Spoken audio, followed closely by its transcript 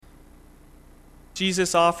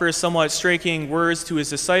Jesus offers somewhat striking words to his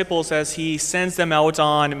disciples as he sends them out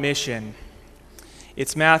on mission.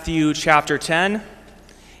 It's Matthew chapter 10,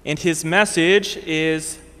 and his message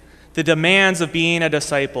is the demands of being a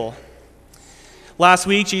disciple. Last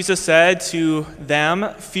week, Jesus said to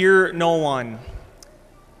them, "Fear no one."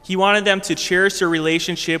 He wanted them to cherish their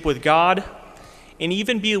relationship with God and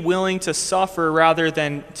even be willing to suffer rather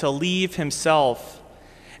than to leave himself.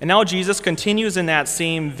 And now Jesus continues in that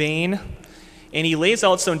same vein, and he lays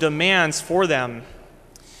out some demands for them.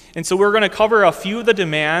 And so we're going to cover a few of the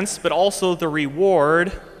demands, but also the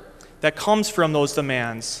reward that comes from those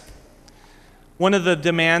demands. One of the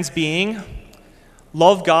demands being,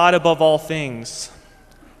 love God above all things.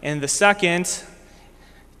 And the second,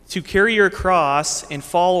 to carry your cross and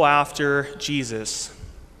follow after Jesus.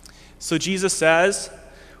 So Jesus says,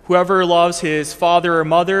 "Whoever loves his father or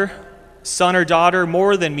mother, son or daughter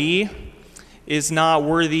more than me is not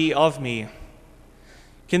worthy of me."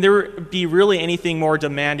 Can there be really anything more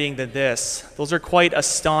demanding than this? Those are quite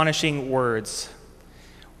astonishing words.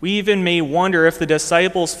 We even may wonder if the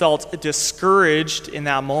disciples felt discouraged in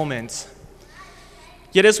that moment.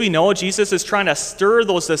 Yet as we know, Jesus is trying to stir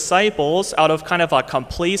those disciples out of kind of a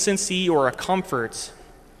complacency or a comfort.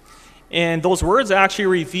 And those words actually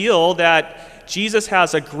reveal that Jesus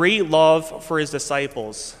has a great love for his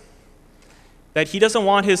disciples. That he doesn't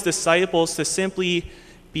want his disciples to simply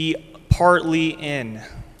be partly in.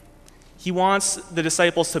 He wants the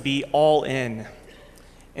disciples to be all in.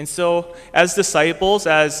 And so, as disciples,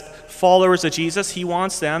 as followers of Jesus, he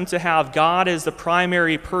wants them to have God as the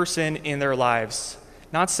primary person in their lives,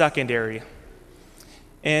 not secondary.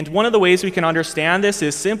 And one of the ways we can understand this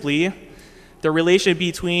is simply the relation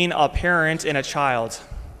between a parent and a child.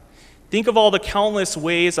 Think of all the countless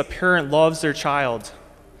ways a parent loves their child.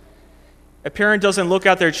 A parent doesn't look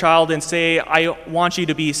at their child and say, "I want you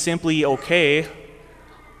to be simply okay,"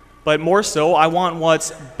 but more so, "I want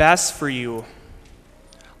what's best for you.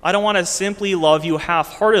 I don't want to simply love you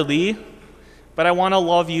half-heartedly, but I want to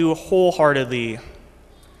love you wholeheartedly."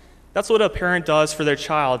 That's what a parent does for their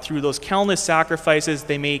child through those countless sacrifices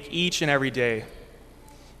they make each and every day.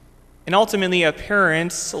 And ultimately, a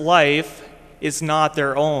parent's life is not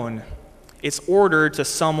their own. It's ordered to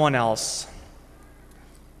someone else.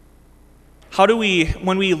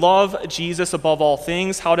 When we love Jesus above all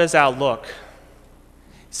things, how does that look?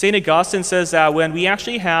 St. Augustine says that when we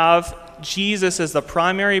actually have Jesus as the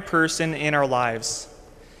primary person in our lives,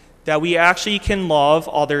 that we actually can love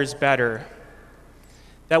others better.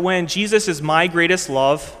 That when Jesus is my greatest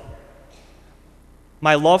love,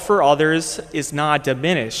 my love for others is not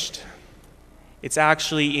diminished. It's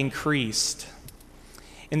actually increased.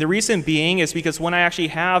 And the reason being is because when I actually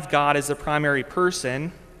have God as the primary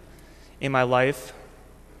person in my life,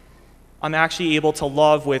 I'm actually able to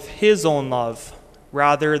love with his own love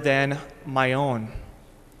rather than my own.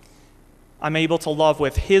 I'm able to love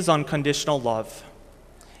with his unconditional love.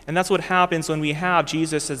 And that's what happens when we have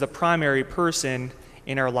Jesus as the primary person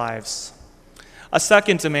in our lives. A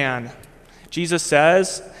second demand, Jesus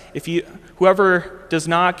says, whoever does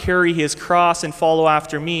not carry his cross and follow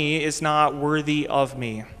after me is not worthy of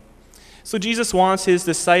me. So Jesus wants his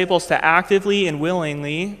disciples to actively and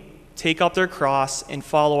willingly take up their cross and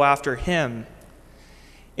follow after him.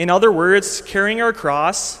 In other words, carrying our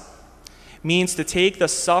cross means to take the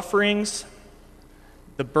sufferings,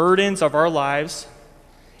 the burdens of our lives,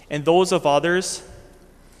 and those of others,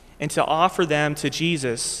 and to offer them to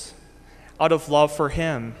Jesus out of love for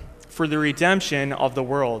him, for the redemption of the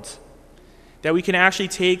world. That we can actually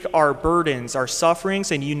take our burdens, our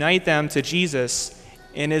sufferings, and unite them to Jesus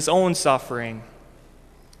in his own suffering.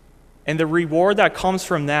 And the reward that comes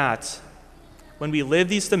from that, when we live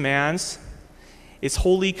these demands, is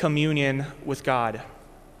holy communion with God.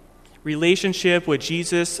 Relationship with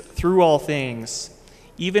Jesus through all things,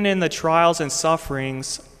 even in the trials and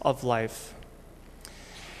sufferings of life.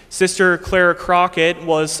 Sister Clara Crockett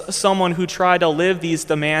was someone who tried to live these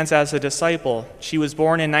demands as a disciple. She was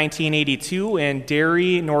born in 1982 in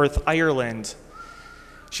Derry, North Ireland.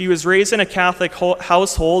 She was raised in a Catholic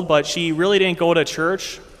household, but she really didn't go to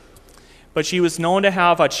church. But she was known to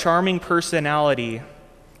have a charming personality.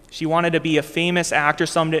 She wanted to be a famous actor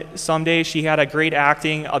someday. She had a great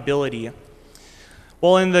acting ability.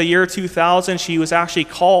 Well, in the year 2000, she was actually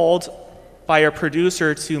called by a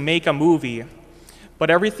producer to make a movie. But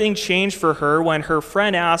everything changed for her when her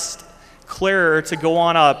friend asked Claire to go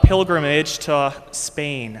on a pilgrimage to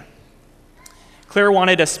Spain. Claire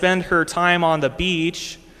wanted to spend her time on the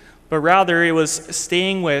beach, but rather it was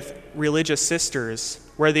staying with religious sisters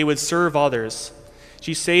where they would serve others.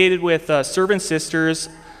 She stayed with servant sisters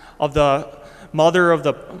of the mother of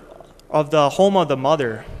home of the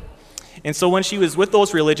mother. And so when she was with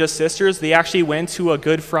those religious sisters, they actually went to a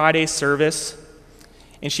Good Friday service,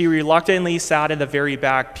 and she reluctantly sat in the very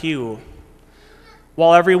back pew.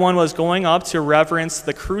 While everyone was going up to reverence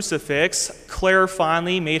the crucifix, Claire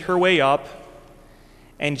finally made her way up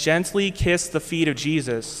and gently kissed the feet of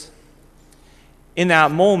Jesus. In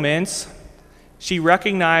that moment, she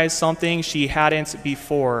recognized something she hadn't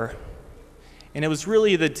before, and it was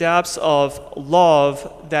really the depths of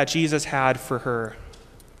love that Jesus had for her,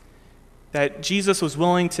 that Jesus was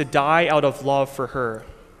willing to die out of love for her.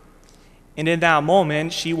 And in that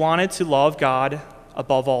moment, she wanted to love God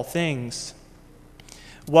above all things.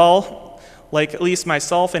 Well, like at least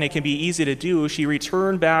myself, and it can be easy to do, she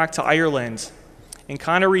returned back to Ireland and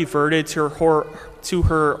kind of reverted to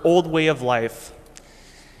her old way of life.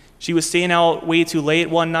 She was staying out way too late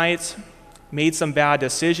one night, made some bad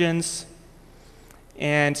decisions,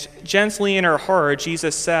 and gently in her heart,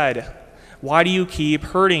 Jesus said, "Why do you keep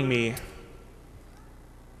hurting me?"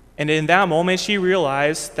 And in that moment, she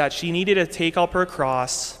realized that she needed to take up her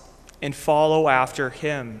cross and follow after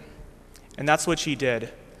him. And that's what she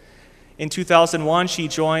did. In 2001, she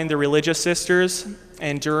joined the religious sisters,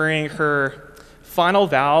 and during her final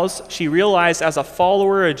vows, she realized as a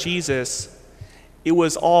follower of Jesus, it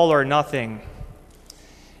was all or nothing.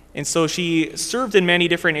 And so she served in many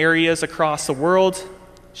different areas across the world.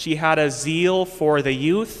 She had a zeal for the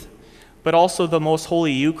youth, but also the most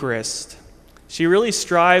holy Eucharist. She really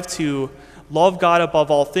strived to love God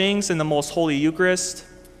above all things in the most holy Eucharist.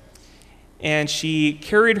 And she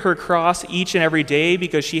carried her cross each and every day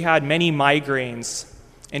because she had many migraines.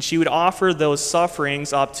 And she would offer those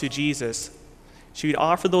sufferings up to Jesus. She would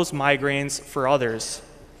offer those migraines for others.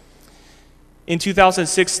 In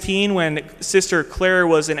 2016, when Sister Claire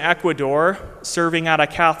was in Ecuador serving at a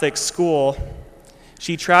Catholic school,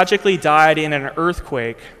 she tragically died in an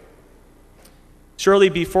earthquake. Shortly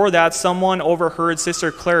before that, someone overheard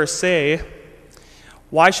Sister Claire say,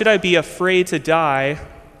 "Why should I be afraid to die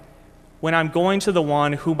when I'm going to the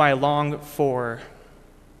one whom I long for?"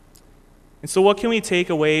 And so what can we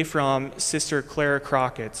take away from Sister Claire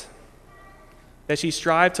Crockett? That she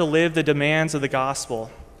strived to live the demands of the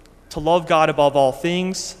gospel, to love God above all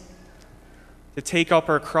things, to take up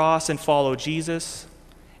her cross and follow Jesus,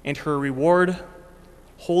 and her reward,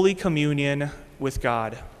 Holy Communion with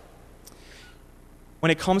God. When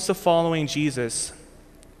it comes to following Jesus,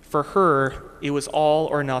 for her, it was all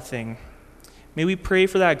or nothing. May we pray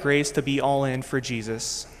for that grace to be all in for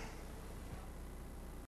Jesus.